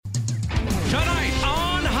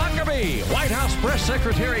White House Press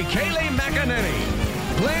Secretary Kayleigh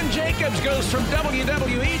McEnany. Glenn Jacobs goes from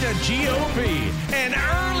WWE to GOP. And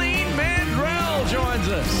Earlene Mandrell joins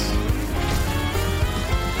us.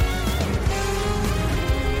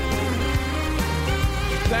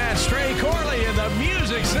 That's Trey Corley in the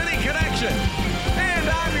Music City Connection. And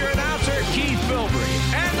I'm your announcer, Keith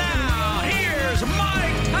Bilbrey. And now, here's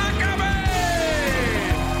Mike Huckabee!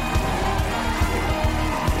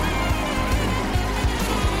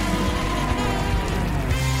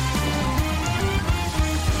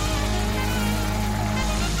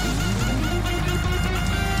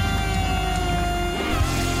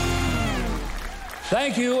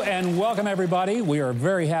 Thank you and welcome, everybody. We are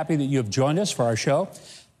very happy that you have joined us for our show.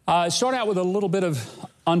 Start out with a little bit of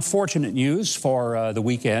unfortunate news for the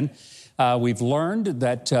weekend. We've learned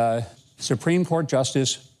that Supreme Court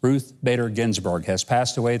Justice Ruth Bader Ginsburg has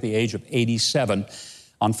passed away at the age of 87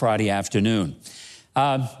 on Friday afternoon.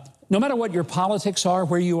 No matter what your politics are,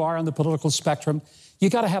 where you are on the political spectrum, you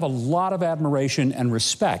got to have a lot of admiration and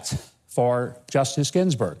respect for Justice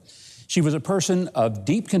Ginsburg. She was a person of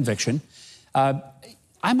deep conviction.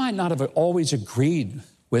 I might not have always agreed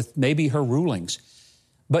with maybe her rulings,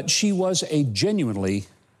 but she was a genuinely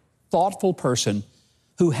thoughtful person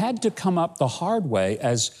who had to come up the hard way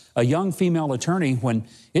as a young female attorney when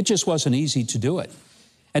it just wasn't easy to do it.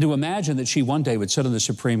 And to imagine that she one day would sit on the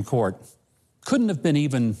Supreme Court couldn't have been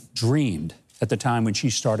even dreamed at the time when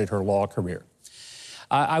she started her law career.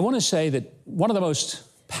 I want to say that one of the most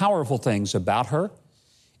powerful things about her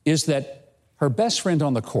is that her best friend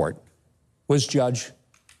on the court was Judge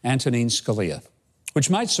Antonin Scalia, which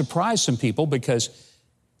might surprise some people because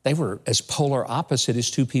they were as polar opposite as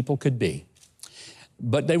two people could be.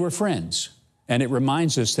 But they were friends, and it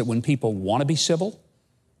reminds us that when people want to be civil,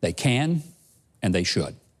 they can and they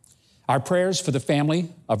should. Our prayers for the family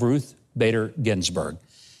of Ruth Bader Ginsburg,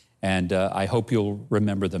 and I hope you'll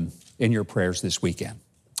remember them in your prayers this weekend.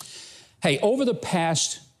 Hey, over the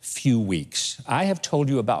past few weeks, I have told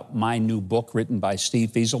you about my new book written by Steve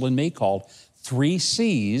Feasel and me called 3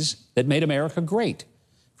 C's That Made America Great: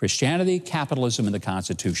 Christianity, Capitalism, and the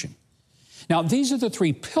Constitution. Now, these are the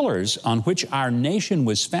 3 pillars on which our nation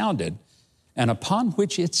was founded and upon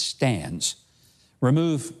which it stands.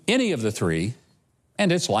 Remove any of the 3,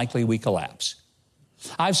 and it's likely we collapse.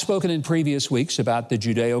 I've spoken in previous weeks about the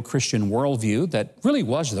Judeo-Christian worldview that really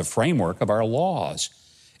was the framework of our laws,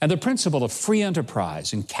 and the principle of free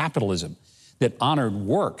enterprise and capitalism that honored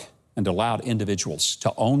work and allowed individuals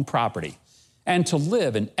to own property and to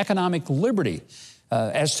live in economic liberty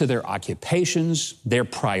as to their occupations, their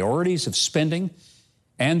priorities of spending,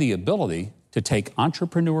 and the ability to take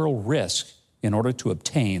entrepreneurial risk in order to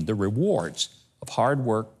obtain the rewards of hard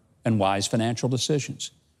work and wise financial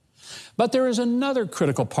decisions. But there is another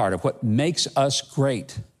critical part of what makes us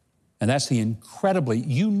great, and that's the incredibly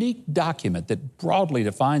unique document that broadly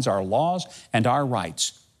defines our laws and our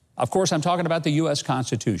rights. Of course, I'm talking about the U.S.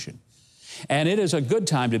 Constitution. And it is a good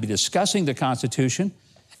time to be discussing the Constitution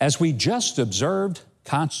as we just observed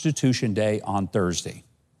Constitution Day on Thursday.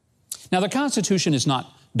 Now, the Constitution is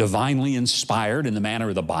not divinely inspired in the manner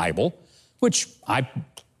of the Bible, which I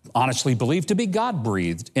honestly believe to be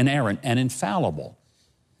God-breathed, inerrant, and infallible.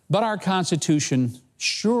 But our Constitution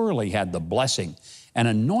surely had the blessing and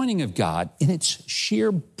anointing of God in its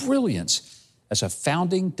sheer brilliance as a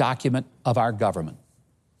founding document of our government.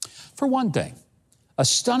 For one thing, a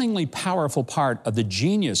stunningly powerful part of the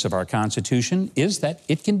genius of our Constitution is that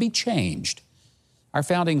it can be changed. Our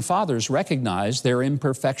founding fathers recognized their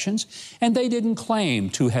imperfections, and they didn't claim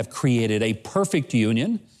to have created a perfect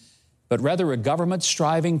union, but rather a government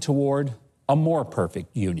striving toward a more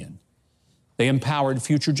perfect union. They empowered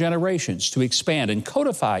future generations to expand and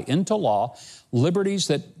codify into law liberties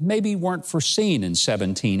that maybe weren't foreseen in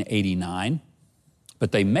 1789,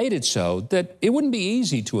 but they made it so that it wouldn't be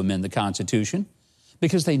easy to amend the Constitution,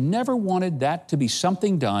 because they never wanted that to be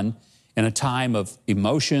something done in a time of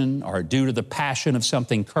emotion or due to the passion of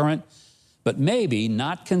something current, but maybe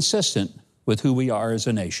not consistent with who we are as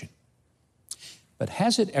a nation. But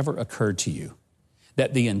has it ever occurred to you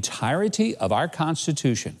that the entirety of our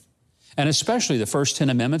Constitution, and especially the first 10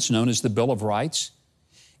 amendments known as the Bill of Rights,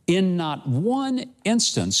 in not one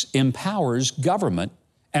instance empowers government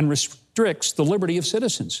and restricts the liberty of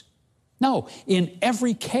citizens? No, in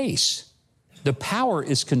every case, the power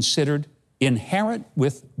is considered inherent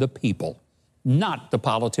with the people, not the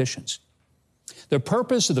politicians. The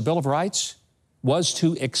purpose of the Bill of Rights was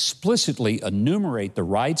to explicitly enumerate the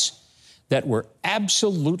rights that were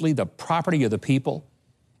absolutely the property of the people,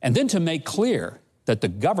 and then to make clear that the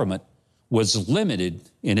government was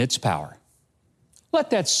limited in its power.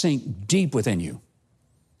 Let that sink deep within you.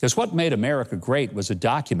 Because what made America great was a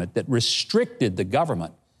document that restricted the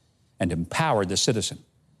government and empowered the citizen.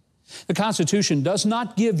 The Constitution does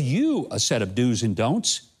not give you a set of do's and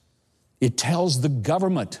don'ts. It tells the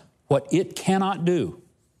government what it cannot do.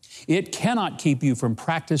 It cannot keep you from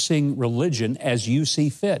practicing religion as you see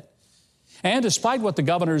fit. And despite what the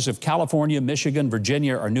governors of California, Michigan,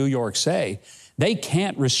 Virginia, or New York say, they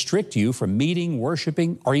can't restrict you from meeting,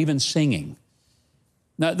 worshiping, or even singing.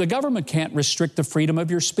 Now, the government can't restrict the freedom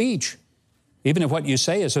of your speech, even if what you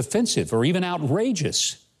say is offensive or even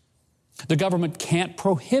outrageous. The government can't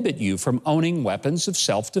prohibit you from owning weapons of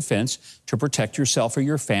self-defense to protect yourself or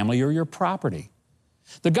your family or your property.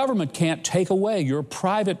 The government can't take away your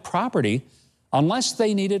private property unless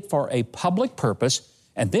they need it for a public purpose,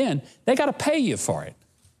 and then they got to pay you for it.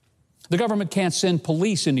 The government can't send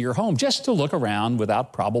police into your home just to look around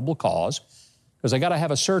without probable cause, because they got to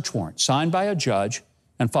have a search warrant signed by a judge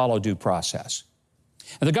and follow due process.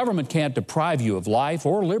 And the government can't deprive you of life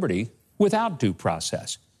or liberty without due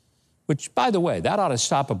process, which, by the way, that ought to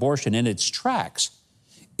stop abortion in its tracks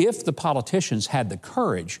if the politicians had the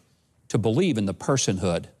courage to believe in the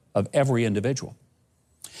personhood of every individual.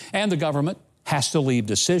 And the government has to leave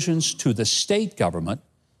decisions to the state government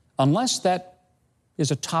unless that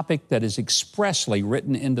is a topic that is expressly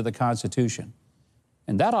written into the Constitution.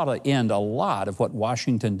 And that ought to end a lot of what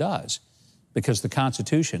Washington does, because the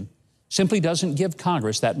Constitution simply doesn't give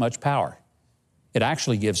Congress that much power. It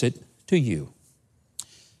actually gives it to you.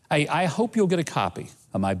 I hope you'll get a copy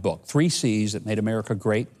of my book, 3 C's That Made America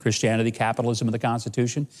Great: Christianity, Capitalism, and the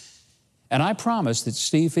Constitution. And I promise that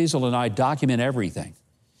Steve Feazell and I document everything.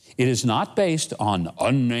 It is not based on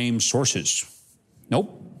unnamed sources.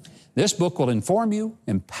 Nope. This book will inform you,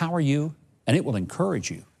 empower you, and it will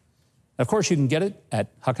encourage you. Of course, you can get it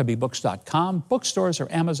at HuckabeeBooks.com, bookstores,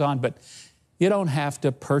 or Amazon, but you don't have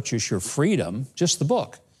to purchase your freedom, just the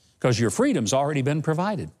book, because your freedom's already been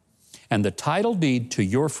provided. And the title deed to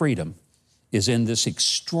your freedom is in this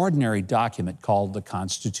extraordinary document called the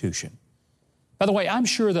Constitution. By the way, I'm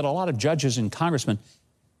sure that a lot of judges and congressmen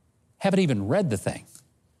haven't even read the thing,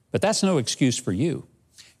 but that's no excuse for you.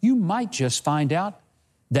 You might just find out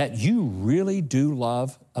that you really do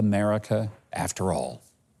love America after all.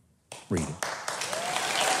 Read it.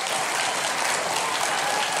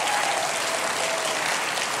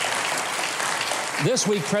 This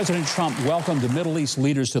week, President Trump welcomed the Middle East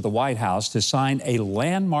leaders to the White House to sign a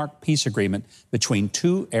landmark peace agreement between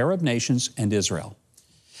 2 Arab nations and Israel.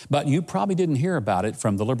 But you probably didn't hear about it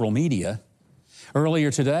from the liberal media.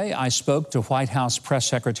 Earlier today, I spoke to White House Press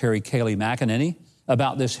Secretary Kayleigh McEnany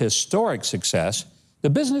about this historic success, the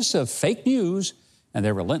business of fake news, and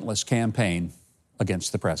their relentless campaign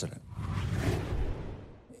against the president.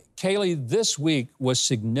 Kayleigh, this week was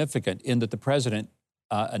significant in that the president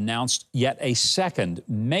announced yet a second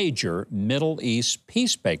major Middle East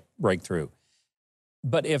peace breakthrough.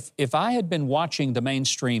 But if I had been watching the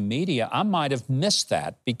mainstream media, I might have missed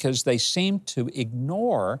that because they seem to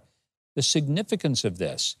ignore the significance of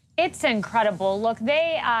this. It's incredible. Look,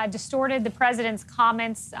 they distorted the president's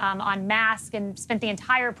comments on masks and spent the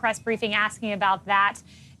entire press briefing asking about that.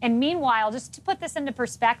 And meanwhile, just to put this into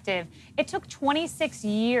perspective, it took 26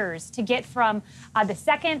 years to get from the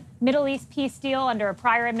second Middle East peace deal under a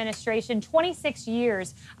prior administration, 26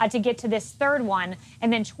 years to get to this third one,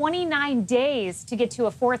 and then 29 days to get to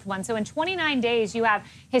a fourth one. So in 29 days, you have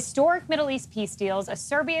historic Middle East peace deals, a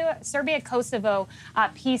Serbia-Kosovo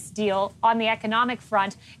peace deal on the economic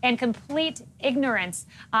front, and complete ignorance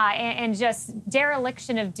and just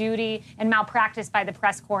dereliction of duty and malpractice by the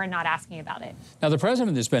press corps and not asking about it. Now, the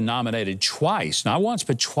president has been nominated twice, not once,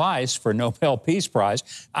 but twice for Nobel Peace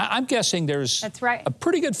Prize. I'm guessing there's a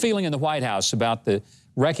pretty good feeling in the White House about the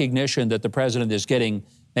recognition that the president is getting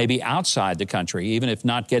maybe outside the country, even if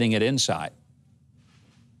not getting it inside.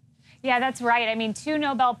 Yeah, that's right. I mean, 2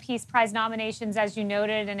 Nobel Peace Prize nominations, as you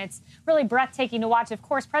noted, and it's really breathtaking to watch. Of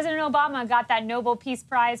course, President Obama got that Nobel Peace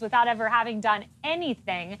Prize without ever having done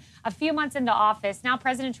anything a few months into office. Now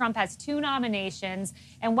President Trump has 2 nominations.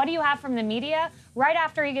 And what do you have from the media? Right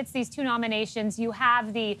after he gets these 2 nominations, you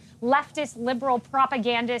have the leftist, liberal,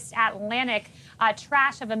 propagandist Atlantic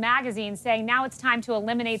trash of a magazine saying now it's time to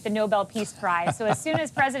eliminate the Nobel Peace Prize. So as soon as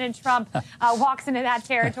President Trump walks into that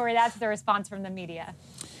territory, that's the response from the media.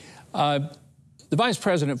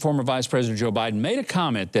 The former Vice President Joe Biden, made a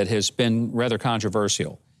comment that has been rather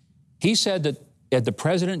controversial. He said that had the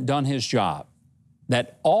president done his job,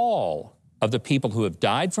 that all of the people who have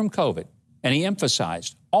died from COVID, and he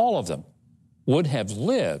emphasized all of them, would have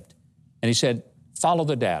lived. And he said, follow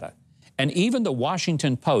the data. And even the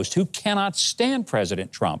Washington Post, who cannot stand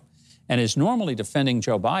President Trump and is normally defending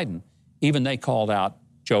Joe Biden, even they called out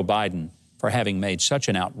Joe Biden for having made such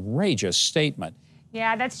an outrageous statement.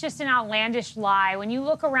 Yeah, that's just an outlandish lie. When you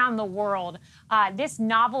look around the world, this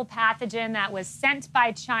novel pathogen that was sent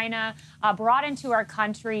by China, brought into our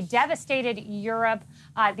country, devastated Europe,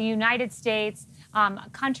 the United States,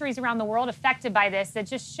 countries around the world affected by this, it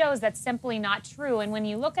just shows that's simply not true. And when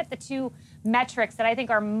you look at the two metrics that I think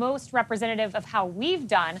are most representative of how we've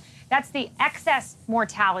done, that's the excess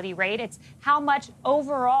mortality rate. It's how much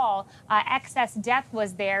overall excess death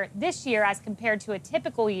was there this year as compared to a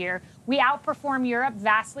typical year. We outperform Europe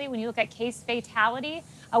vastly when you look at case fatality,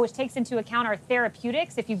 which takes into account our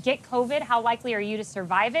therapeutics. If you get COVID, how likely are you to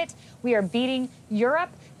survive it? We are beating Europe,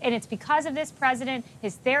 and it's because of this president,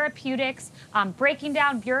 his therapeutics, breaking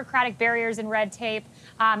down bureaucratic barriers and red tape.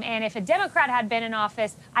 And if a Democrat had been in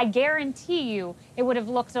office, I guarantee you it would have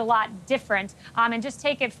looked a lot different. And just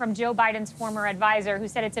take it from Joe Biden's former advisor, who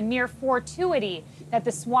said it's a mere fortuity that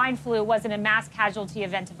the swine flu wasn't a mass casualty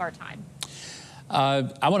event of our time.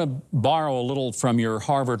 I want to borrow a little from your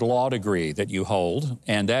Harvard Law degree that you hold,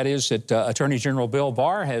 and that is that Attorney General Bill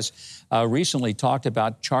Barr has recently talked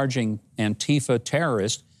about charging Antifa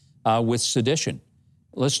terrorists with sedition.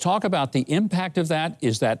 Let's talk about the impact of that.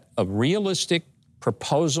 Is that a realistic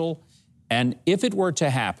proposal? And if it were to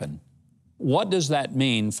happen, what does that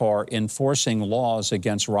mean for enforcing laws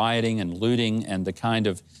against rioting and looting and the kind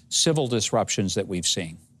of civil disruptions that we've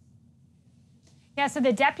seen? Yeah, so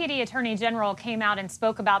the Deputy Attorney General came out and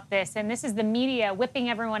spoke about this, and this is the media whipping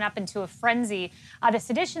everyone up into a frenzy. The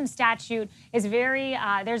sedition statute is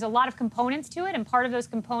there's a lot of components to it, and part of those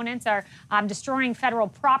components are destroying federal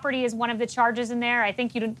property is one of the charges in there. I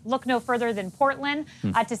think you look no further than Portland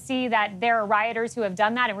to see that there are rioters who have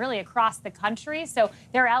done that, and really across the country. So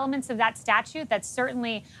there are elements of that statute that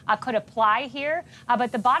certainly could apply here.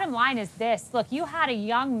 But the bottom line is this. Look, you had a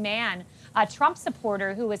young man, a Trump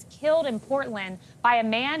supporter, who was killed in Portland by a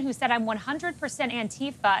man who said, I'm 100%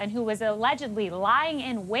 Antifa, and who was allegedly lying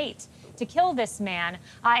in wait to kill this man.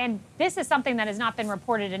 And this is something that has not been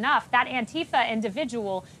reported enough. That Antifa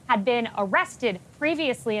individual had been arrested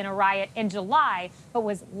previously in a riot in July, but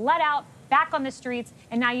was let out back on the streets,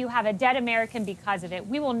 and now you have a dead American because of it.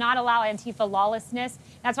 We will not allow Antifa lawlessness.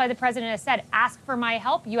 That's why the president has said, ask for my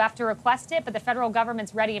help. You have to request it, but the federal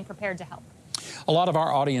government's ready and prepared to help. A lot of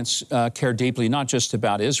our audience care deeply, not just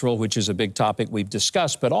about Israel, which is a big topic we've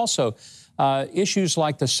discussed, but also issues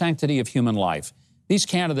like the sanctity of human life. These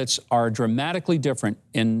candidates are dramatically different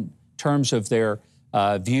in terms of their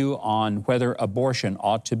view on whether abortion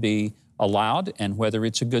ought to be allowed and whether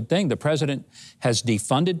it's a good thing. The president has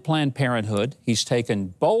defunded Planned Parenthood. He's taken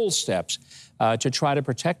bold steps to try to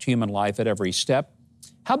protect human life at every step.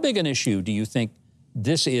 How big an issue do you think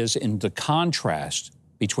this is in the contrast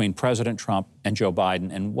between President Trump and Joe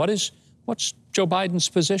Biden? And what's Joe Biden's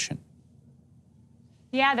position?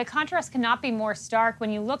 Yeah, the contrast cannot be more stark.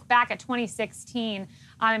 When you look back at 2016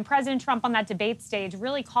 and President Trump on that debate stage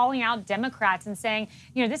really calling out Democrats and saying,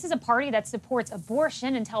 you know, this is a party that supports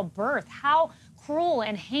abortion until birth. How cruel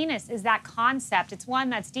and heinous is that concept? It's one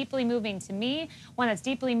that's deeply moving to me, one that's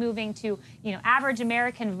deeply moving to, you know, average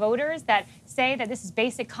American voters that say that this is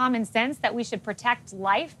basic common sense, that we should protect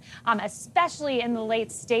life, especially in the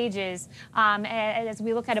late stages as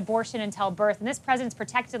we look at abortion until birth. And this president's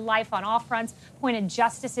protected life on all fronts, appointed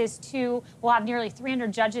justices too. We'll have nearly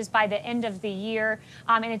 300 judges by the end of the year.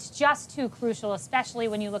 And it's just too crucial, especially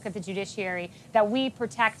when you look at the judiciary, that we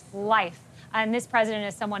protect life. And this president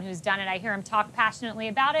is someone who's done it. I hear him talk passionately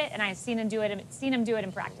about it, and I've seen him do it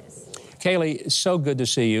in practice. Kayleigh, so good to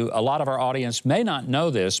see you. A lot of our audience may not know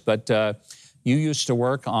this, but you used to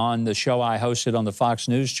work on the show I hosted on the Fox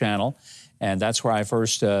News channel, and that's where I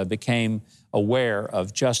first became aware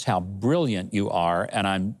of just how brilliant you are, and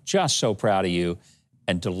I'm just so proud of you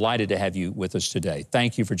and delighted to have you with us today.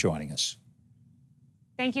 Thank you for joining us.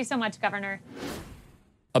 Thank you so much, Governor.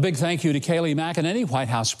 A big thank you to Kayleigh McEnany, White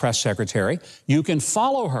House Press Secretary. You can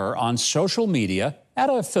follow her on social media at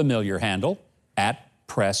a familiar handle,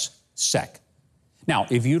 @PressSec. Now,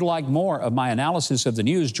 if you'd like more of my analysis of the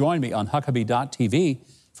news, join me on Huckabee.tv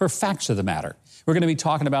for Facts of the Matter. We're going to be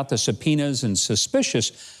talking about the subpoenas and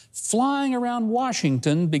suspicious flying around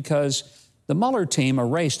Washington because the Mueller team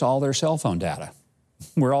erased all their cell phone data.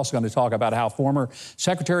 We're also going to talk about how former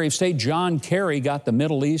Secretary of State John Kerry got the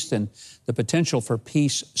Middle East and the potential for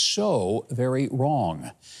peace so very wrong.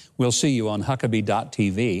 We'll see you on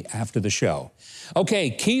Huckabee.tv after the show. Okay,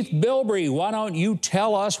 Keith Bilbrey, why don't you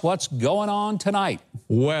tell us what's going on tonight?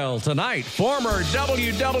 Well, tonight, former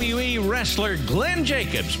WWE wrestler Glenn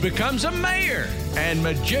Jacobs becomes a mayor, and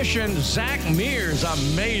magician Zach Mears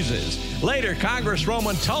amazes. Later,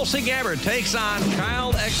 Congresswoman Tulsi Gabbard takes on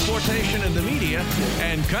child exploitation in the media,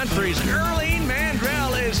 and country's Earlene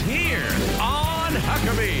Mandrell is here on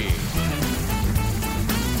Huckabee.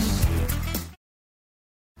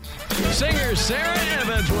 Singer Sarah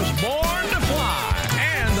Evans was born to fly,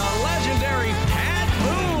 and the legendary Pat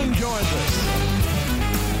Boone joins us.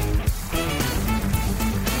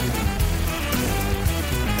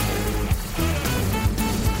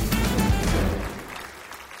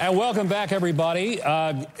 And welcome back, everybody.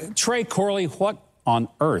 Trey Corley, what on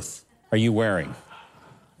earth are you wearing?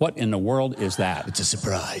 What in the world is that? It's a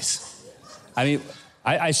surprise. I mean,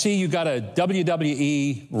 I see you got a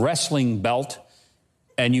WWE wrestling belt,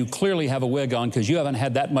 and you clearly have a wig on because you haven't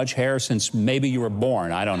had that much hair since maybe you were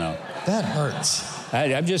born. I don't know. That hurts.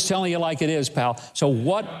 I'm just telling you like it is, pal. So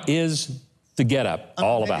what is the getup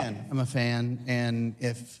all about? I'm a fan, and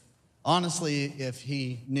honestly, if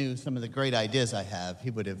he knew some of the great ideas I have, he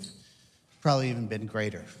would have probably even been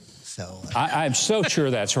greater. So I'm so sure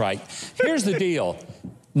that's right. Here's the deal.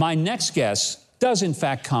 My next guest does, in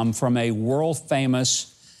fact, come from a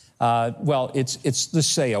world-famous, let's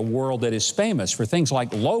say a world that is famous for things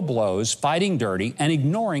like low blows, fighting dirty, and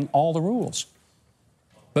ignoring all the rules.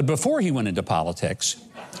 But before he went into politics,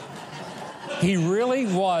 he really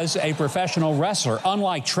was a professional wrestler,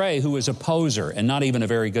 unlike Trey, who is a poser, and not even a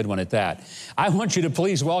very good one at that. I want you to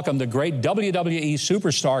please welcome the great WWE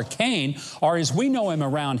superstar Kane, or as we know him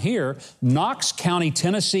around here, Knox County,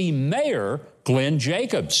 Tennessee Mayor Glenn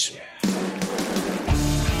Jacobs.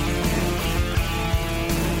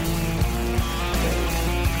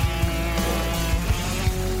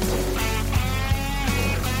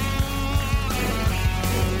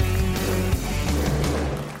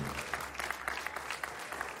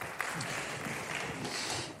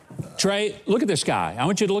 Trey, look at this guy. I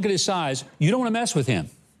want you to look at his size. You don't want to mess with him.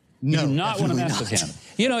 No, you do not want to mess with him.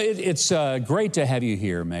 You know, it's great to have you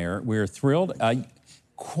here, Mayor. We're thrilled.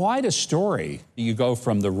 Quite a story. You go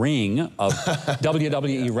from the ring of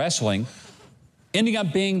WWE wrestling, ending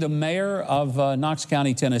up being the mayor of Knox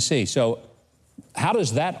County, Tennessee. So how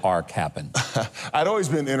does that arc happen? I'd always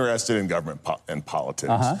been interested in government and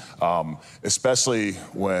politics, especially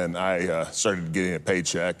when I started getting a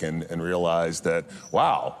paycheck and realized that,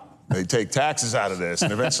 wow, they take taxes out of this,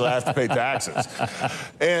 and eventually I have to pay taxes.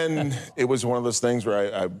 And it was one of those things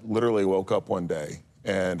where I literally woke up one day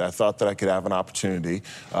and I thought that I could have an opportunity.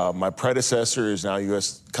 My predecessor is now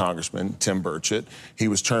U.S. Congressman Tim Burchett. He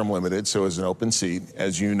was term limited, so it was an open seat.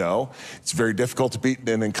 As you know, it's very difficult to beat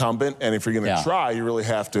an incumbent, and if you're going to try, you really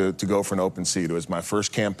have to go for an open seat. It was my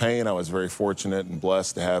first campaign. I was very fortunate and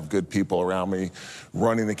blessed to have good people around me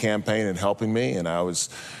running the campaign and helping me, and I was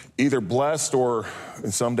either blessed or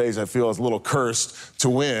in some days I feel I was a little cursed to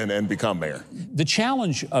win and become mayor. The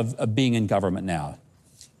challenge of being in government now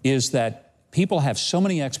is that people have so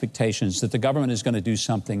many expectations that the government is going to do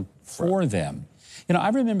something for them. You know, I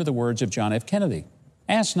remember the words of John F. Kennedy.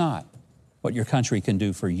 Ask not what your country can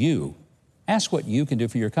do for you. Ask what you can do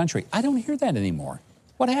for your country. I don't hear that anymore.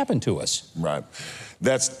 What happened to us? Right.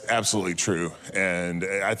 That's absolutely true. And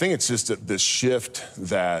I think it's just this shift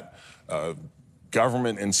that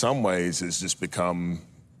government in some ways has just become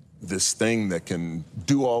this thing that can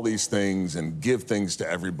do all these things and give things to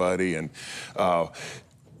everybody. And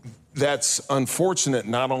that's unfortunate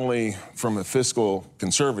not only from a fiscal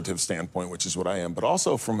conservative standpoint, which is what I am, but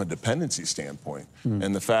also from a dependency standpoint.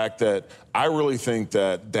 And the fact that I really think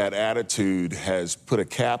that that attitude has put a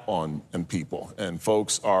cap on people, and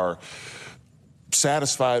folks are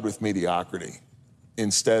satisfied with mediocrity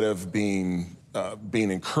instead of being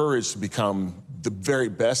encouraged to become the very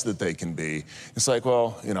best that they can be. It's like,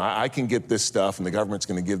 well, you know, I can get this stuff and the government's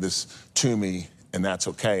going to give this to me, and that's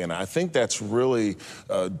okay. And I think that's really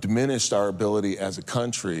diminished our ability as a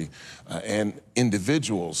country and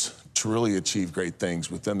individuals to really achieve great things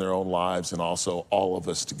within their own lives and also all of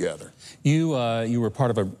us together. You were part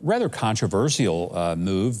of a rather controversial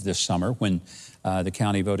move this summer when the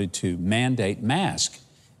county voted to mandate masks.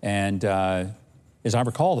 And as I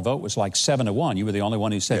recall, the vote was like 7-1. You were the only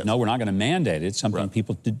one who said, no, we're not going to mandate it. It's something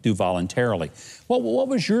people do voluntarily. What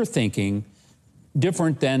was your thinking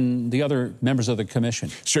different than the other members of the commission?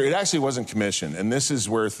 Sure, it actually wasn't commission. And this is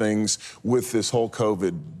where things, with this whole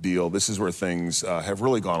COVID deal, this is where things have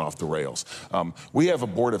really gone off the rails. We have a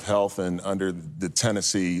Board of Health, and under the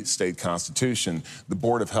Tennessee state constitution, the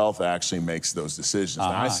Board of Health actually makes those decisions.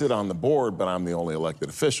 Now, I sit on the board, but I'm the only elected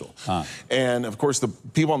official. And of course, the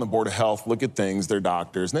people on the Board of Health look at things, they're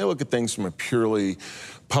doctors, and they look at things from a purely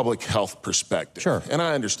public health perspective. Sure. And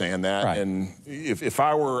I understand that. Right. And if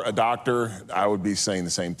I were a doctor, I would would be saying the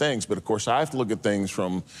same things. But of course, I have to look at things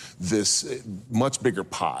from this much bigger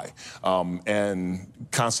pie, and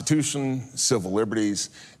Constitution, civil liberties,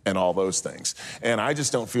 and all those things. And I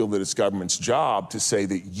just don't feel that it's government's job to say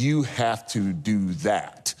that you have to do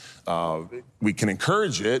that. We can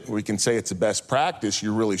encourage it. We can say it's a best practice.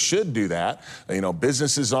 You really should do that. You know,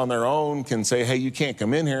 businesses on their own can say, hey, you can't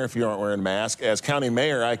come in here if you aren't wearing a mask. As county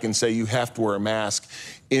mayor, I can say you have to wear a mask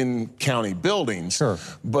in county buildings. Sure.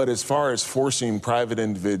 But as far as forcing private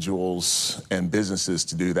individuals and businesses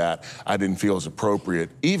to do that, I didn't feel as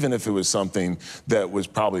appropriate, even if it was something that was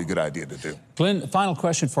probably a good idea to do. Glenn, final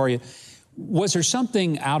question for you. Was there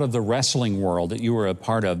something out of the wrestling world that you were a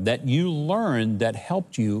part of that you learned that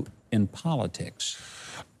helped you in politics?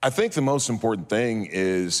 I think the most important thing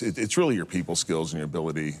is it's really your people skills and your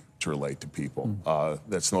ability to relate to people.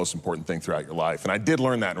 That's the most important thing throughout your life. And I did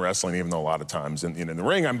learn that in wrestling, even though a lot of times in the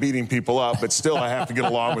ring I'm beating people up, but still I have to get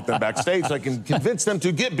along with them backstage so I can convince them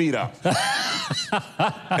to get beat up.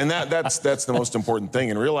 And that's the most important thing.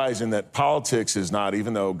 And realizing that politics is not,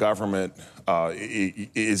 even though government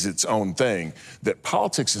is its own thing, that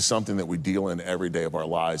politics is something that we deal in every day of our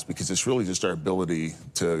lives, because it's really just our ability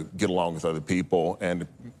to get along with other people and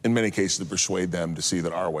in many cases to persuade them to see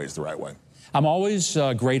that our way is the right way. I'm always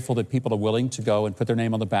grateful that people are willing to go and put their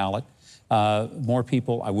name on the ballot. More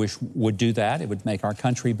people, I wish, would do that. It would make our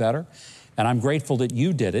country better. And I'm grateful that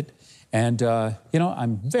you did it. And, you know,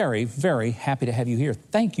 I'm very, very happy to have you here.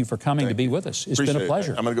 Thank you for coming to be with us. It's been a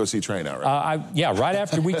pleasure. I'm going to go see Trey now, right? Yeah, right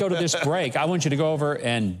after we go to this break, I want you to go over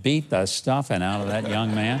and beat the stuffing out of that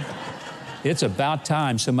young man. It's about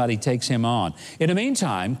time somebody takes him on. In the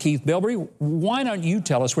meantime, Keith Bilbrey, why don't you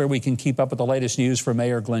tell us where we can keep up with the latest news from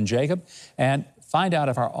Mayor Glenn Jacob and find out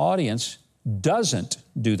if our audience doesn't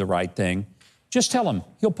do the right thing. Just tell him.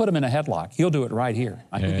 He'll put him in a headlock. He'll do it right here.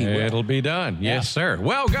 I think he will. It'll be done. Yeah. Yes, sir.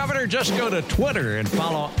 Well, Governor, just go to Twitter and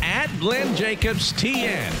follow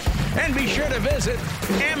 @GlennJacobsTN. And be sure to visit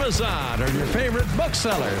Amazon or your favorite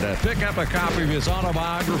bookseller to pick up a copy of his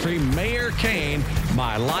autobiography, Mayor Kane,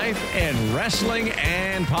 My Life in Wrestling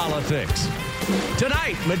and Politics.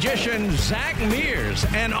 Tonight, magician Zach Mears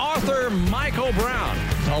and author Michael Brown.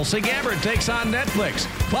 Tulsi Gabbard takes on Netflix.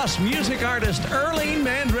 Plus, music artist Earlene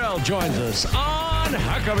Mandrell joins us on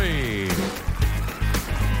Huckabee.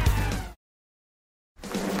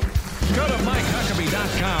 Go to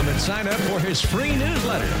MikeHuckabee.com and sign up for his free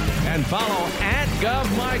newsletter. And follow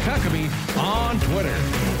 @GovMikeHuckabee on Twitter.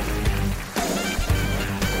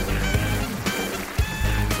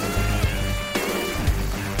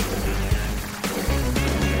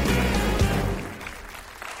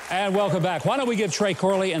 And welcome back. Why don't we give Trey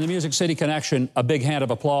Corley and the Music City Connection a big hand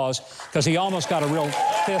of applause, because he almost got a real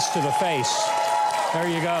fist to the face. There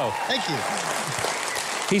you go. Thank you.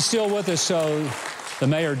 He's still with us, so the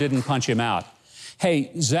mayor didn't punch him out.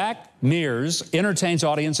 Hey, Zach Mears entertains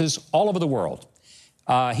audiences all over the world.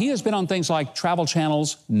 He has been on things like Travel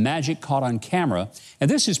Channel's Magic Caught on Camera, and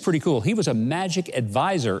this is pretty cool. He was a magic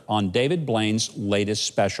advisor on David Blaine's latest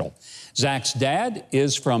special. Zach's dad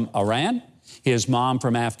is from Iran, his mom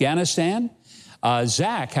from Afghanistan.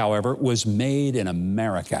 Zach, however, was made in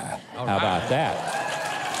America. How about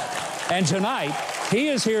that? And tonight, he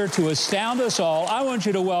is here to astound us all. I want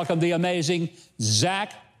you to welcome the amazing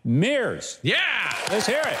Zach Mears. Yeah! Let's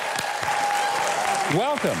hear it.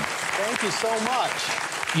 Welcome. Thank you so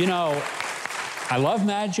much. You know, I love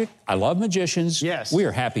magic. I love magicians. Yes. We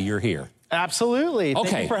are happy you're here. Absolutely. Okay.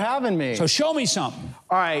 Thank you for having me. So show me something.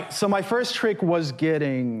 All right, so my first trick was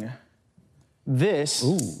getting this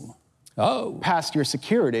past your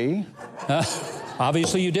security.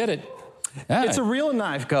 Obviously, you did it. Yeah. It's a real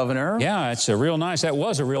knife, Governor. Yeah, it's a real nice. That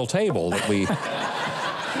was a real table that we.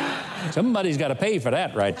 Somebody's got to pay for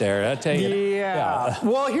that right there. I tell you. Yeah.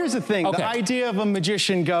 Well, here's the thing. Okay. The idea of a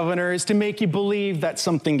magician, Governor, is to make you believe that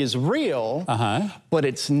something is real, but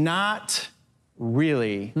it's not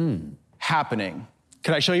really happening.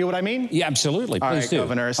 Can I show you what I mean? Yeah, absolutely. Please All right, do.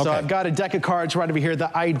 Governor. So Okay. I've got a deck of cards right over here.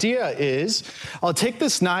 The idea is I'll take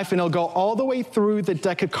this knife and it'll go all the way through the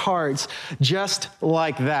deck of cards just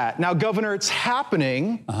like that. Now, Governor, it's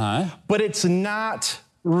happening, but it's not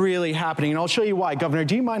really happening. And I'll show you why. Governor,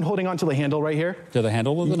 do you mind holding on to the handle right here? To the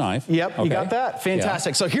handle of the knife. Yep, Okay. you got that?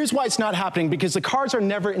 Fantastic. Yeah. So here's why it's not happening, because the cards are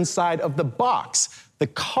never inside of the box. The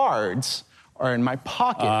cards are in my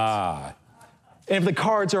pocket. And if the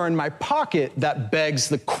cards are in my pocket, that begs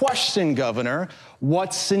the question, Governor,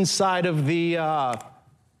 what's inside of the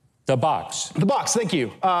box? The box, thank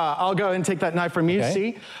you. I'll go ahead and take that knife from you. Okay.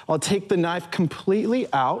 See, I'll take the knife completely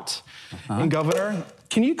out. And Governor,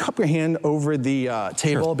 can you cup your hand over the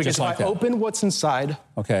table? Sure, because just like if I that. open what's inside,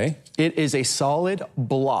 Okay. it is a solid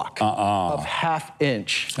block of 1/2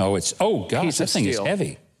 inch. Oh, gosh, Piece that of thing is steel.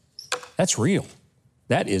 heavy. That's real.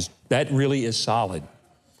 That really is solid.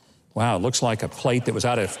 Wow, it looks like a plate that was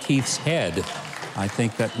out of Keith's head. I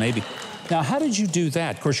think that maybe. Now, how did you do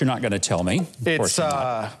that? Of course, you're not going to tell me. Of course you're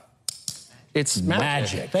not. It's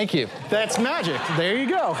Magic. Thank you. That's magic. There you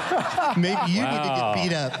go. Maybe you need to get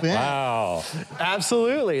beat up. Yeah. Wow.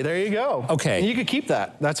 Absolutely. There you go. Okay. And you could keep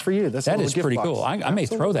that. That's for you. That's a That little is gift pretty box. cool. I may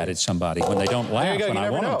throw that at somebody when they don't laugh go. when You I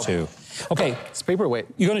never want them know. to. Okay. It's paperweight.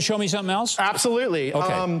 You going to show me something else? Absolutely.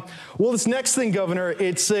 Okay. Well, this next thing, Governor,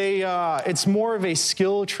 it's more of a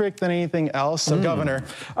skill trick than anything else. So, Governor,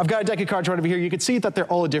 I've got a deck of cards right over here. You can see that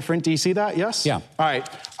they're all different. Do you see that? Yes? Yeah. All right.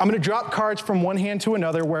 I'm going to drop cards from one hand to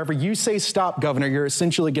another. Wherever you say stop, Governor, you're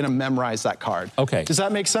essentially going to memorize that card. Okay. Does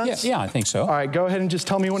that make sense? Yeah, I think so. All right. Go ahead and just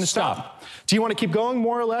tell me when to stop. Do you want to keep going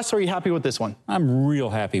more or less, or are you happy with this one? I'm real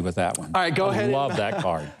happy with that one. All right, go ahead. I love that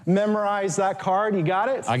card. Memorize that card. You got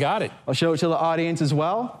it? I got it. I'll show it to the audience as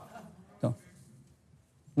well. Go.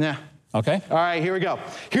 Yeah. Okay. All right, here we go.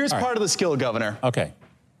 Here's All right. part of the skill, Governor. Okay.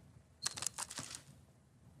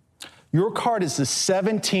 Your card is the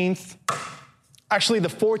 17th, actually the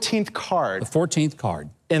 14th card The 14th card.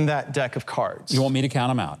 in that deck of cards. You want me to count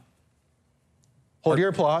them out? Hold your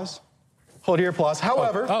applause. Hold your applause.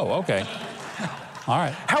 However, Oh, okay. All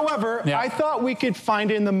right. yeah. I thought we could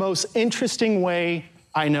find it in the most interesting way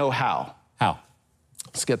I know how. How?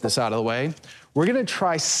 Let's get this out of the way. We're going to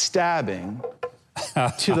try stabbing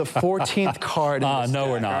to the 14th card. in this No,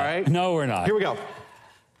 deck, we're not. All right? No, we're not. Here we go.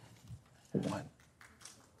 One.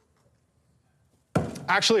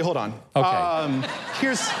 Actually, hold on. Okay.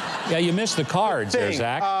 Here's Yeah, you missed the cards there, thing.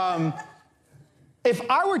 Zach. If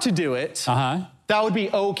I were to do it, that would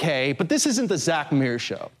be okay, but this isn't the Zach Mears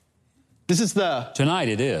show. This is the Tonight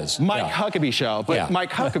it is. Mike Yeah. Huckabee show. But Yeah.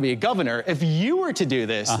 Mike Huckabee, Governor, if you were to do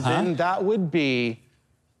this, then that would be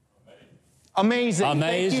amazing.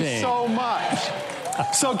 Thank you Amazing. so much.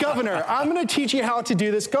 So, Governor, I'm going to teach you how to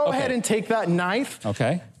do this. Go ahead and take that knife.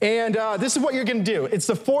 Okay. And this is what you're going to do. It's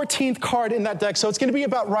the 14th card in that deck, so it's going to be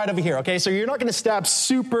about right over here, okay? So you're not going to stab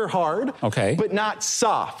super hard. Okay. But not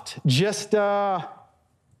soft. Just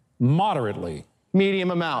Moderately.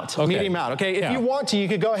 medium amount. Okay. Medium amount, okay? If Yeah. you want to, you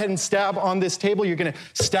could go ahead and stab on this table. You're going to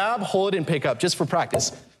stab, hold, and pick up, just for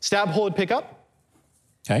practice. Stab, hold, pick up.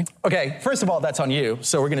 Okay. Okay, first of all, that's on you.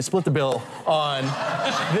 So we're going to split the bill on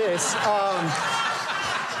this.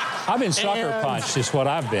 I've been sucker punched is what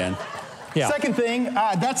I've been. Yeah. Second thing,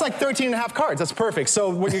 that's like 13 and a half cards. That's perfect. So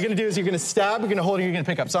what you're going to do is you're going to stab, you're going to hold, and you're going to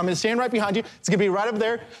pick up. So I'm going to stand right behind you. It's going to be right over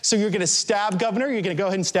there. So you're going to stab, Governor. You're going to go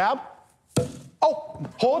ahead and stab. Oh,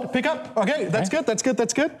 hold, pick up. Okay, that's good, that's good,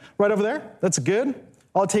 that's good. Right over there. That's good.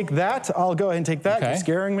 I'll take that. I'll go ahead and take that. Okay. You're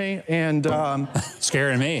scaring me. And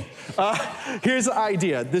Scaring me. here's the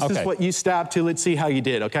idea. This is what you stabbed to. Let's see how you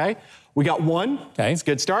did, okay? We got 1. Okay. It's a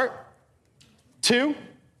good start. 2,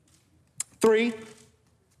 3,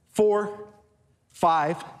 4,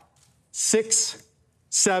 5, 6,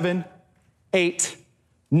 7, 8,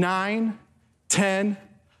 9, 10,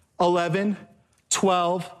 11,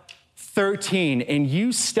 12, 13. And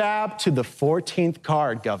you stab to the 14th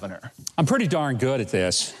card, Governor. I'm pretty darn good at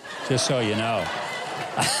this, just so you know.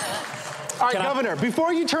 All right, Governor,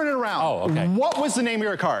 before you turn it around, what was the name of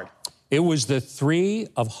your card? It was the 3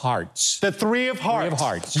 of Hearts. The 3 of Hearts. 3 of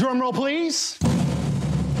Hearts. Drum roll, please.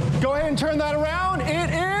 Go ahead and turn that around. It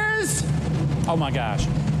is... Oh, my gosh.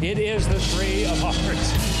 It is the 3 of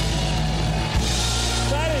Hearts.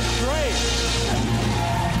 That is great.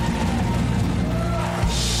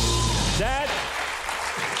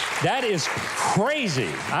 That is crazy.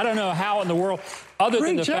 I don't know how in the world, other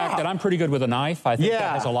than the fact that I'm pretty good with a knife. I think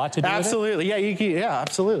that has a lot to do with it. Absolutely. Yeah,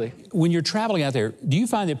 absolutely. When you're traveling out there, do you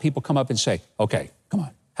find that people come up and say, okay, come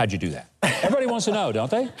on, how'd you do that? Everybody wants to know,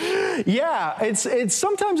 don't they? Yeah, it's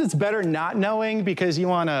sometimes it's better not knowing because you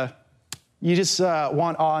just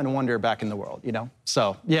want awe and wonder back in the world, you know?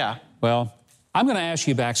 So, yeah. Well, I'm going to ask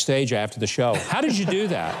you backstage after the show, how did you do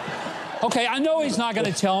that? Okay, I know he's not going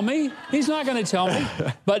to tell me. He's not going to tell me.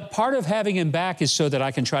 But part of having him back is so that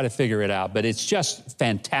I can try to figure it out. But it's just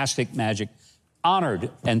fantastic magic.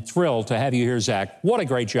 Honored and thrilled to have you here, Zach. What a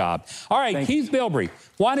great job. All right, Keith Bilbrey,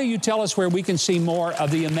 why don't you tell us where we can see more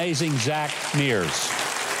of the amazing Zach Mears?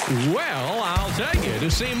 Well, I'll tell you, to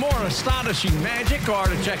see more astonishing magic or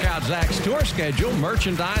to check out Zach's tour schedule,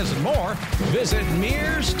 merchandise, and more, visit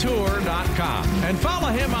MearsTour.com and follow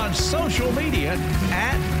him on social media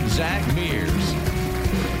at Zach Mears.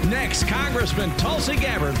 Next, Congressman Tulsi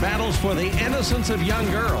Gabbard battles for the innocence of young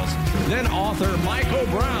girls. Then author Michael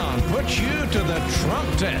Brown puts you to the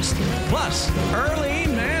Trump test. Plus, Earlene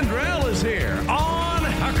Mandrell is here on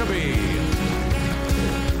Huckabee.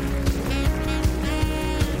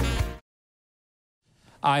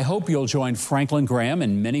 I hope you'll join Franklin Graham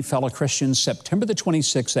and many fellow Christians September the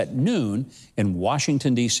 26th at noon in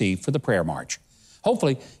Washington, D.C. for the prayer march.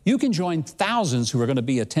 Hopefully, you can join thousands who are going to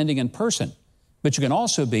be attending in person, but you can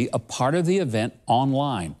also be a part of the event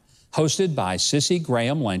online, hosted by Sissy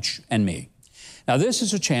Graham Lynch and me. Now, this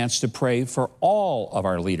is a chance to pray for all of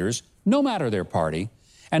our leaders, no matter their party,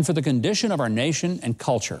 and for the condition of our nation and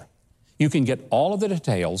culture. You can get all of the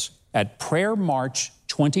details at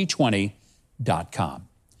prayermarch2020.com.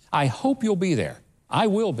 I hope you'll be there. I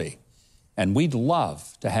will be. And we'd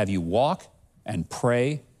love to have you walk and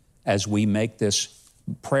pray as we make this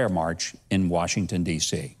prayer march in Washington,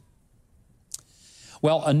 D.C.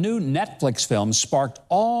 Well, a new Netflix film sparked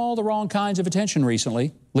all the wrong kinds of attention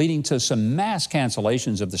recently, leading to some mass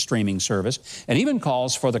cancellations of the streaming service, and even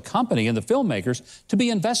calls for the company and the filmmakers to be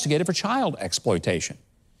investigated for child exploitation.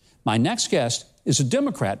 My next guest is a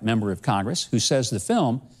Democrat member of Congress who says the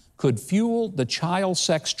film could fuel the child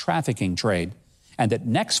sex trafficking trade and that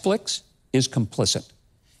Netflix is complicit.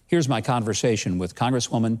 Here's my conversation with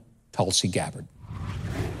Congresswoman Tulsi Gabbard.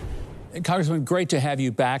 Congressman, great to have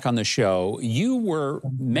you back on the show. You were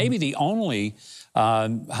maybe the only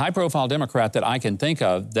high-profile Democrat that I can think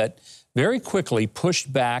of that very quickly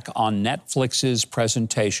pushed back on Netflix's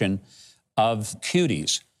presentation of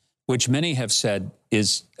Cuties, which many have said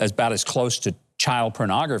is about as close to child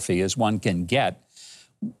pornography as one can get.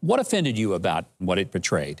 What offended you about what it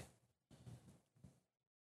portrayed?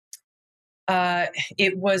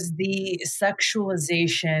 It was the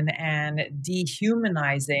sexualization and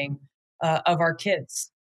dehumanizing of our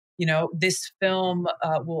kids. You know, this film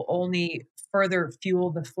will only further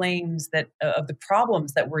fuel the flames that of the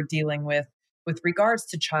problems that we're dealing with regards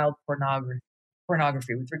to child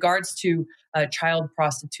pornography, with regards to child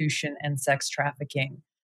prostitution and sex trafficking.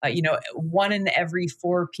 You know, 1 in every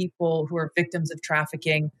 4 people who are victims of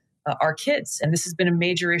trafficking are kids. And this has been a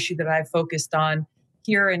major issue that I've focused on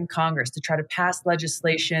here in Congress to try to pass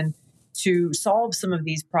legislation to solve some of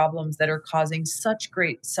these problems that are causing such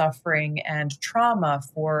great suffering and trauma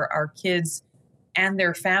for our kids and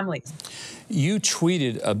their families. You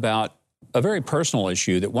tweeted about a very personal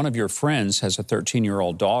issue that one of your friends has a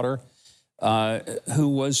 13-year-old daughter who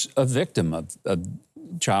was a victim of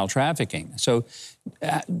child trafficking. So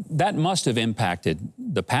that must have impacted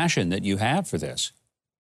the passion that you have for this.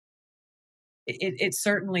 It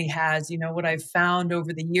certainly has. You know, what I've found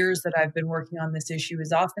over the years that I've been working on this issue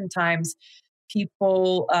is oftentimes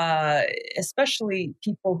people, especially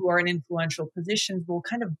people who are in influential positions, will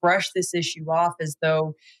kind of brush this issue off as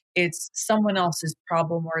though it's someone else's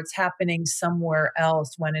problem or it's happening somewhere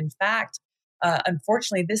else, when in fact,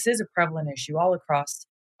 unfortunately, this is a prevalent issue all across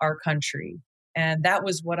our country. And that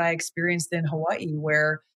was what I experienced in Hawaii,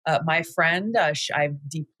 where my friend, I've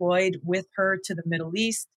deployed with her to the Middle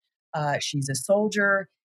East. She's a soldier,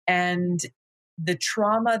 and the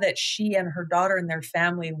trauma that she and her daughter and their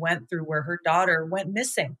family went through, where her daughter went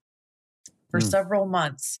missing for several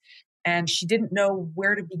months, and she didn't know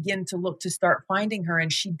where to begin to look to start finding her.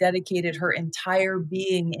 And she dedicated her entire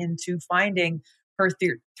being into finding her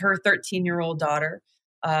 13-year-old daughter,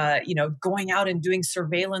 you know, going out and doing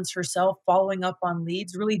surveillance herself, following up on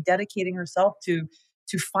leads, really dedicating herself to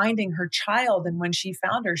finding her child. And when she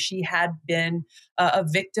found her, she had been a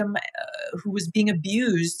victim who was being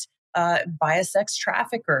abused by a sex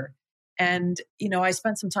trafficker. And, you know, I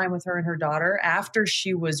spent some time with her and her daughter after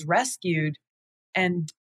she was rescued.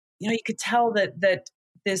 And, you know, you could tell that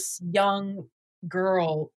this young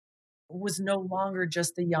girl was no longer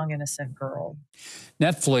just a young, innocent girl.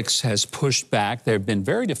 Netflix has pushed back. They've been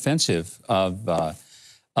very defensive of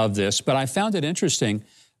this, but I found it interesting.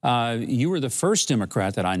 You were the first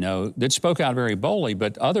Democrat that I know that spoke out very boldly,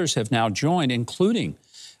 but others have now joined, including,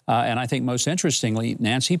 and I think most interestingly,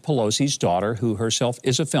 Nancy Pelosi's daughter, who herself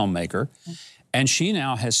is a filmmaker. And she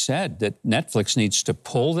now has said that Netflix needs to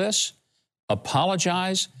pull this,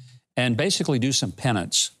 apologize, and basically do some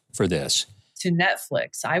penance for this. To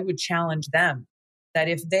Netflix, I would challenge them that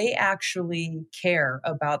if they actually care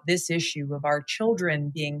about this issue of our children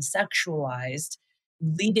being sexualized,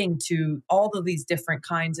 leading to all of these different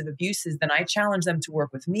kinds of abuses, then I challenge them to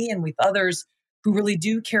work with me and with others who really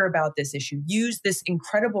do care about this issue. Use this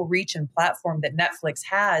incredible reach and platform that Netflix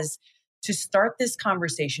has to start this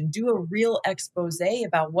conversation, do a real expose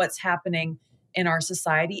about what's happening in our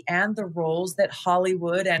society and the roles that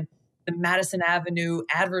Hollywood and the Madison Avenue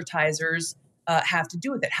advertisers have to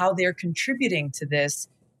do with it, how they're contributing to this,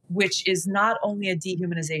 which is not only a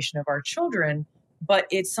dehumanization of our children, but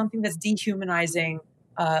it's something that's dehumanizing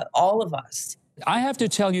all of us. I have to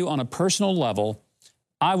tell you, on a personal level,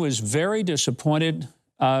 I was very disappointed.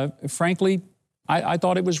 Frankly, I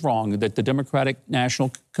thought it was wrong that the Democratic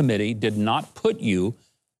National Committee did not put you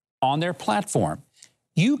on their platform.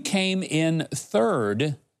 You came in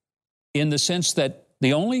third in the sense that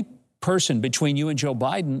the only person between you and Joe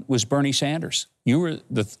Biden was Bernie Sanders. You were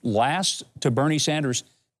the last to Bernie Sanders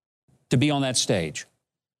to be on that stage.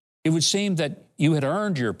 It would seem that you had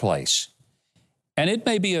earned your place. And it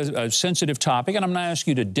may be a sensitive topic, and I'm not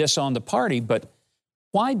asking you to diss on the party, but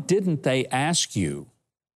why didn't they ask you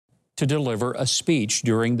to deliver a speech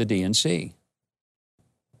during the DNC?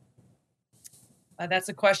 That's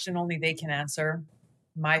a question only they can answer.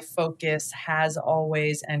 My focus has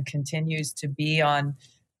always and continues to be on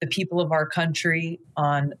the people of our country,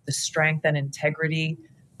 on the strength and integrity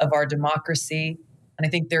of our democracy. And I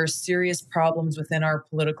think there are serious problems within our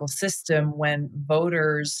political system when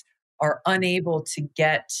voters are unable to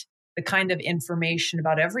get the kind of information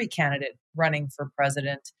about every candidate running for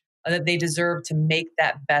president that they deserve to make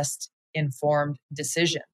that best informed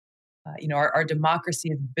decision. Our democracy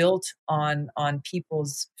is built on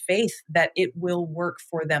people's faith that it will work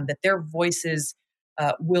for them, that their voices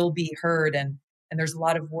will be heard. And there's a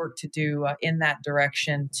lot of work to do in that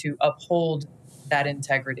direction to uphold that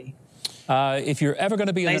integrity. If you're ever going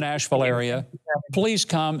to be in the Nashville area, please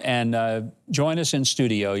come and join us in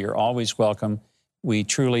studio. You're always welcome. We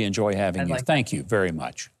truly enjoy having you. Thank you very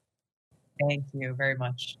much. Thank you very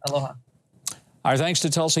much. Aloha. Our thanks to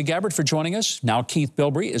Tulsi Gabbard for joining us. Now Keith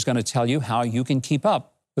Bilbrey is going to tell you how you can keep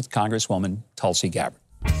up with Congresswoman Tulsi Gabbard.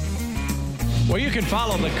 Well, you can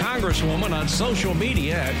follow the Congresswoman on social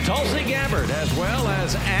media at Tulsi Gabbard as well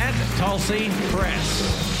as at Tulsi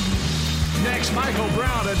Press. Next, Michael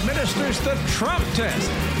Brown administers the Trump test.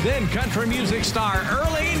 Then country music star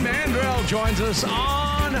Earlene Mandrell joins us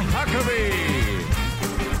on Huckabee.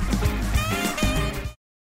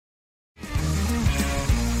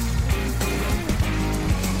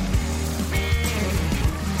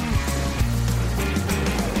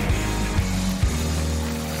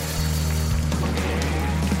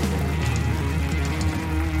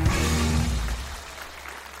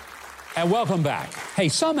 And welcome back. Hey,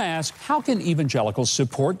 some ask, how can evangelicals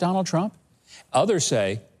support Donald Trump? Others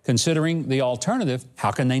say, considering the alternative,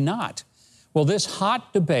 how can they not? Well, this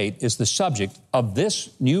hot debate is the subject of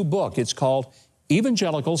this new book. It's called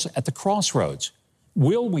Evangelicals at the Crossroads.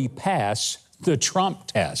 Will we pass the Trump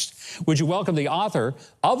test? Would you welcome the author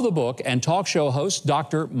of the book and talk show host,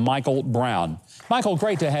 Dr. Michael Brown. Michael,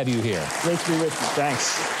 great to have you here. Great to be with you.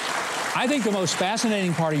 Thanks. I think the most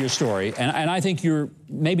fascinating part of your story, and I think you're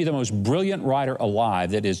maybe the most brilliant writer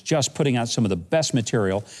alive that is just putting out some of the best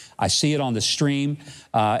material. I see it on the stream,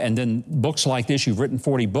 and then books like this, you've written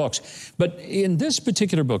 40 books. But in this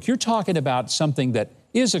particular book, you're talking about something that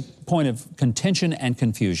is a point of contention and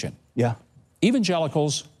confusion. Yeah.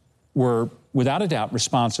 Evangelicals were, without a doubt,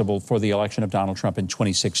 responsible for the election of Donald Trump in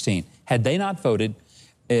 2016. Had they not voted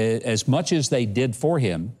as much as they did for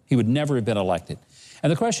him, he would never have been elected.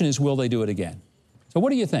 And the question is, will they do it again? So what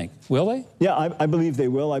do you think? Will they? Yeah, I believe they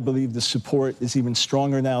will. I believe the support is even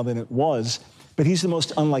stronger now than it was. But he's the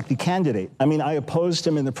most unlikely candidate. I mean, I opposed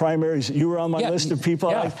him in the primaries. You were on my list of people.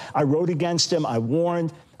 Yeah. I wrote against him. I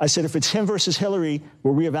warned. I said, if it's him versus Hillary,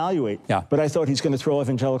 we'll reevaluate. Yeah. But I thought he's going to throw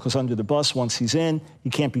evangelicals under the bus once he's in. He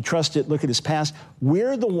can't be trusted. Look at his past.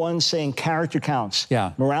 We're the ones saying character counts.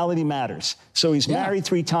 Yeah. Morality matters. So he's married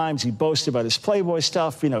 3 times. He boasts about his Playboy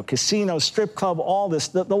stuff, casino, strip club, all this.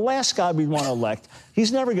 The last guy we'd want to elect.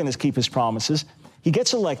 He's never going to keep his promises. He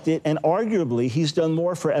gets elected, and arguably he's done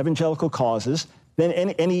more for evangelical causes than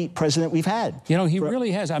any president we've had. He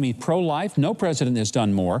really has. I mean, pro-life, no president has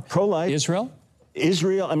done more. Pro-life.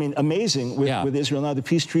 Israel, I mean, amazing with Israel now, the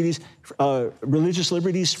peace treaties, religious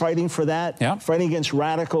liberties, fighting for that, fighting against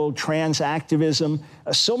radical trans activism,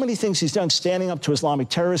 so many things he's done, standing up to Islamic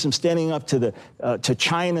terrorism, standing up to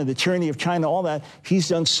China, the tyranny of China, all that. He's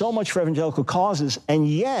done so much for evangelical causes, and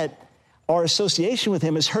yet our association with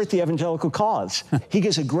him has hurt the evangelical cause. He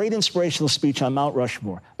gives a great inspirational speech on Mount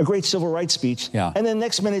Rushmore, a great civil rights speech, and then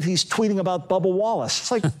next minute he's tweeting about Bubba Wallace.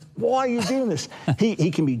 It's like, why are you doing this?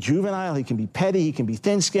 He can be juvenile, he can be petty, he can be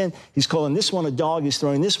thin-skinned. He's calling this one a dog, he's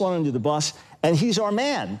throwing this one under the bus, and he's our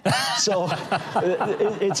man. So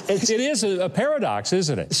it is a paradox,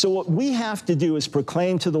 isn't it? So what we have to do is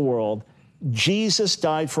proclaim to the world, Jesus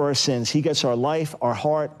died for our sins. He gets our life, our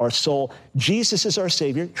heart, our soul. Jesus is our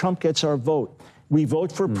Savior. Trump gets our vote. We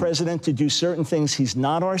vote for a president to do certain things. He's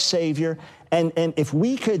not our savior. And if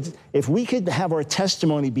we could have our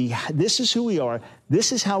testimony be, this is who we are,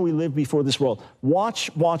 this is how we live before this world. Watch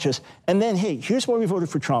us. And then, hey, here's why we voted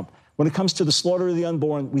for Trump. When it comes to the slaughter of the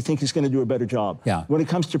unborn, we think he's going to do a better job. Yeah. When it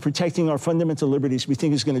comes to protecting our fundamental liberties, we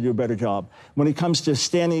think he's going to do a better job. When it comes to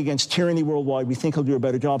standing against tyranny worldwide, we think he'll do a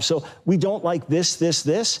better job. So we don't like this.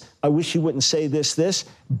 I wish he wouldn't say this,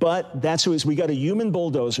 but that's who he is. We got a human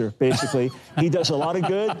bulldozer, basically. He does a lot of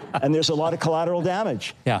good, and there's a lot of collateral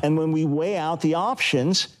damage. Yeah. And when we weigh out the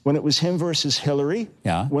options, when it was him versus Hillary,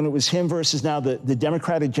 when it was him versus now the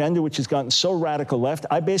Democrat agenda, which has gotten so radical left,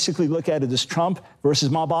 I basically look at it as Trump versus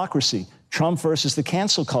mobocracy, Trump versus the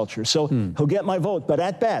cancel culture. So he'll get my vote, but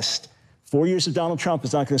at best, 4 years of Donald Trump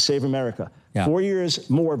is not going to save America. 4 years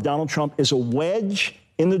more of Donald Trump is a wedge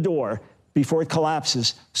in the door before it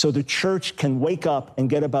collapses, so the church can wake up and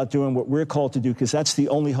get about doing what we're called to do, because that's the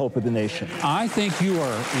only hope of the nation. I think you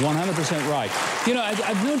are 100% right. You know,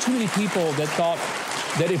 I've known too many people that thought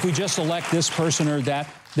that if we just elect this person or that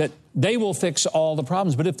they will fix all the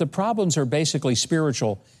problems. But if the problems are basically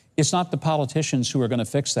spiritual, it's not the politicians who are going to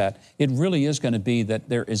fix that. It really is going to be that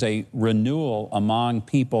there is a renewal among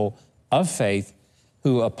people of faith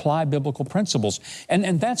who apply biblical principles.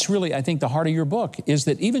 And that's really, I think, the heart of your book, is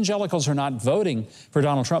that evangelicals are not voting for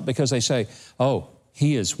Donald Trump because they say, oh,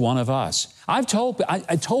 he is one of us. I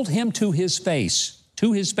told him to his face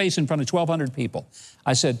in front of 1,200 people.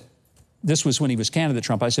 I said, this was when he was candidate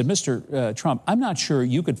Trump. I said, Mr. Trump, I'm not sure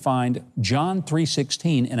you could find John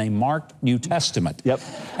 3:16 in a marked New Testament. Yep.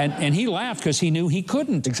 And he laughed because he knew he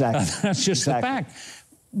couldn't. Exactly. That's just the fact.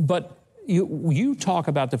 But you talk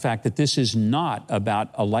about the fact that this is not about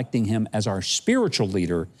electing him as our spiritual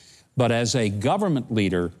leader, but as a government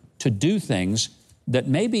leader to do things that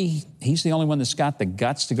maybe he's the only one that's got the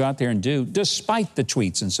guts to go out there and do, despite the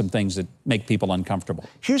tweets and some things that make people uncomfortable.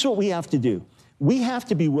 Here's what we have to do. We have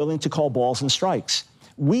to be willing to call balls and strikes.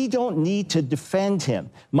 We don't need to defend him.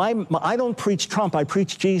 I don't preach Trump, I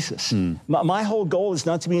preach Jesus. My whole goal is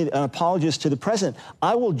not to be an apologist to the president.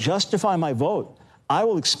 I will justify my vote. I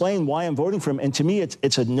will explain why I'm voting for him. And to me,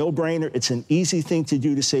 it's a no-brainer. It's an easy thing to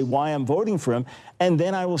do to say why I'm voting for him. And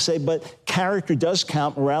then I will say, but character does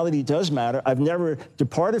count. Morality does matter. I've never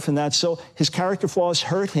departed from that. So his character flaws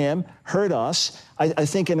hurt him, hurt us. I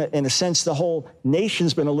think in a sense, the whole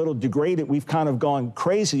nation's been a little degraded. We've kind of gone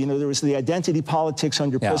crazy. You know, there was the identity politics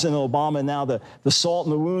under President Obama, and now the salt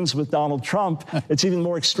in the wounds with Donald Trump. It's even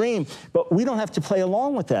more extreme. But we don't have to play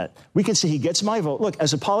along with that. We can say he gets my vote. Look,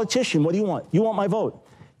 as a politician, what do you want? You want my vote.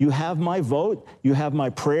 You have my vote, you have my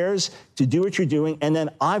prayers to do what you're doing, and then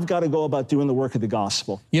I've got to go about doing the work of the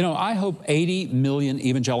gospel. You know, I hope 80 million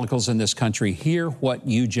evangelicals in this country hear what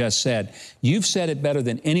you just said. You've said it better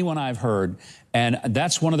than anyone I've heard, and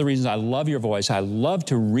that's one of the reasons I love your voice. I love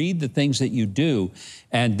to read the things that you do,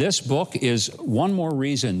 and this book is one more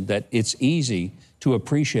reason that it's easy to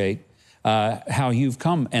appreciate how you've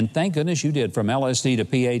come. And thank goodness you did, from LSD to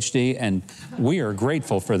PhD, and we are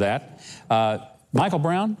grateful for that. Michael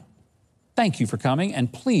Brown, thank you for coming,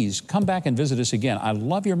 and please come back and visit us again. I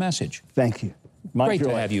love your message. Thank you. Great to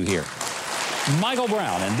have you here. Michael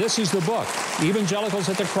Brown, and this is the book, Evangelicals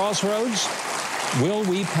at the Crossroads. Will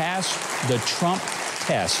we pass the Trump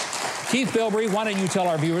test? Keith Bilbrey, why don't you tell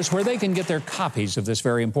our viewers where they can get their copies of this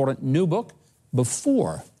very important new book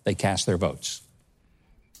before they cast their votes?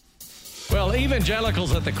 Well,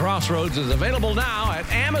 Evangelicals at the Crossroads is available now at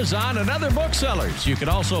Amazon and other booksellers. You can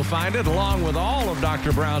also find it along with all of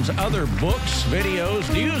Dr. Brown's other books, videos,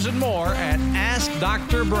 news, and more at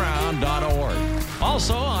AskDrBrown.org.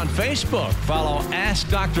 Also on Facebook, follow Ask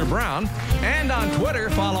Dr. Brown, and on Twitter,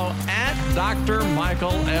 follow @Dr.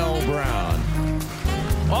 Michael L. Brown.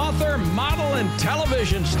 Author, model, and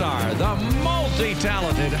television star, the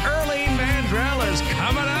multi-talented Earlene Mandrell is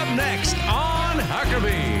coming up next on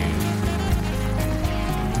Huckabee.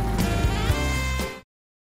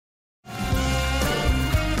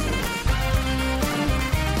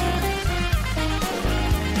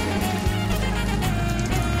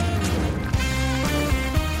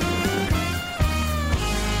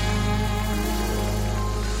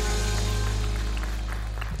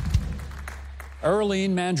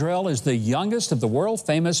 Earlene Mandrell is the youngest of the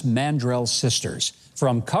world-famous Mandrell sisters.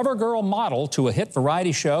 From cover girl model to a hit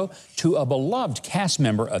variety show to a beloved cast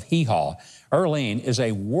member of Hee Haw, Earlene is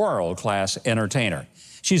a world-class entertainer.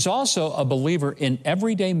 She's also a believer in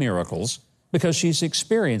everyday miracles because she's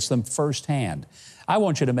experienced them firsthand. I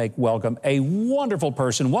want you to make welcome a wonderful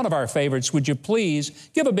person, one of our favorites. Would you please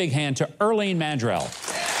give a big hand to Earlene Mandrell?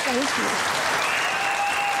 Thank you.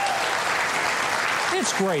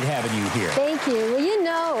 It's great having you here. Thank you. Well, you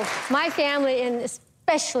know, my family, and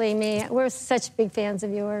especially me, we're such big fans of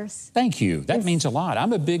yours. Thank you. That means a lot.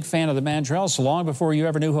 I'm a big fan of the Mandrells long before you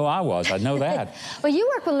ever knew who I was. I know that. Well, you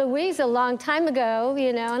worked with Louise a long time ago,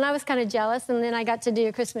 you know, and I was kind of jealous, and then I got to do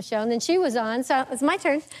your Christmas show, and then she was on, so it's my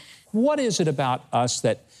turn. What is it about us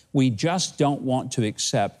that we just don't want to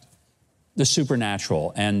accept the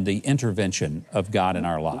supernatural and the intervention of God in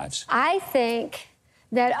our lives? I think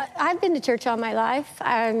that I've been to church all my life.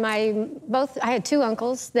 I had two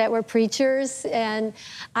uncles that were preachers, and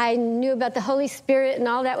I knew about the Holy Spirit, and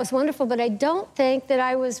all that was wonderful, but I don't think that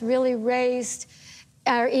I was really raised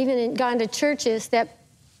or even gone to churches that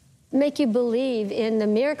make you believe in the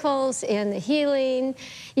miracles and the healing,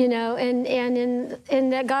 you know,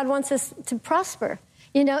 and that God wants us to prosper,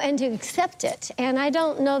 you know, and to accept it. And I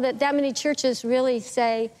don't know that many churches really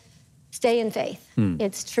say, stay in faith.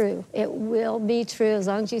 It's true. It will be true as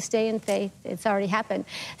long as you stay in faith. It's already happened.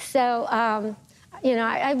 So, you know,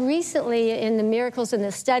 I recently, in the miracles and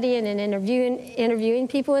the studying and interviewing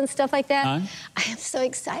people and stuff like that, I am so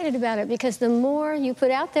excited about it, because the more you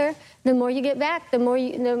put out there, the more you get back. The more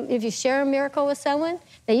if you share a miracle with someone,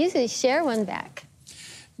 they usually share one back.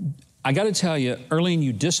 I got to tell you, Earlene,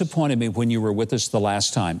 you disappointed me when you were with us the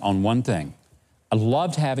last time on one thing. I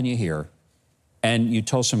loved having you here, and you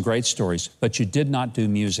told some great stories, but you did not do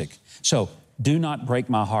music. So do not break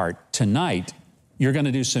my heart. Tonight, you're going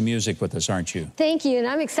to do some music with us, aren't you? Thank you, and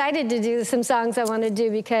I'm excited to do some songs I want to do,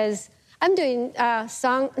 because I'm doing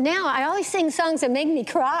song now. I always sing songs that make me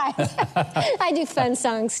cry. I do fun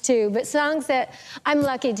songs too, but songs that I'm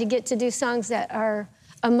lucky to get to do, songs that are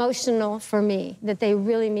emotional for me, that they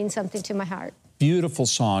really mean something to my heart. Beautiful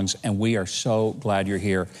songs, and we are so glad you're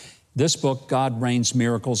here. This book, God Reigns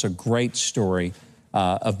Miracles, a great story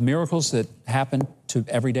of miracles that happen to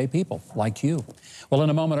everyday people like you. Well, in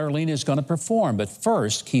a moment, Earlene is going to perform, but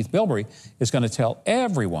first, Keith Bilbrey is going to tell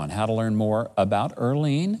everyone how to learn more about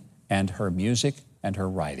Earlene and her music and her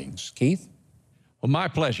writings. Keith? Well, my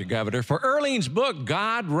pleasure, Governor. For Earlene's book,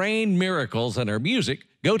 God Reigns Miracles, and her music,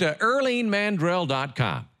 go to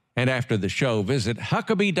EarleneMandrell.com. And after the show, visit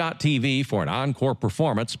Huckabee.tv for an encore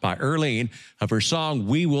performance by Earlene of her song,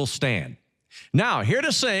 We Will Stand. Now, here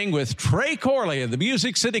to sing with Trey Corley of the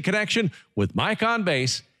Music City Connection with Mike on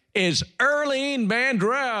bass is Earlene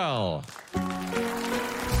Mandrell.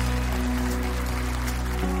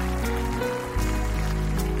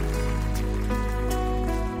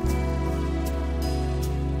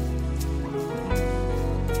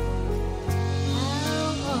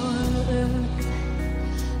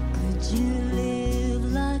 You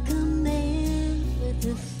live like a man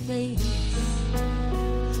with a face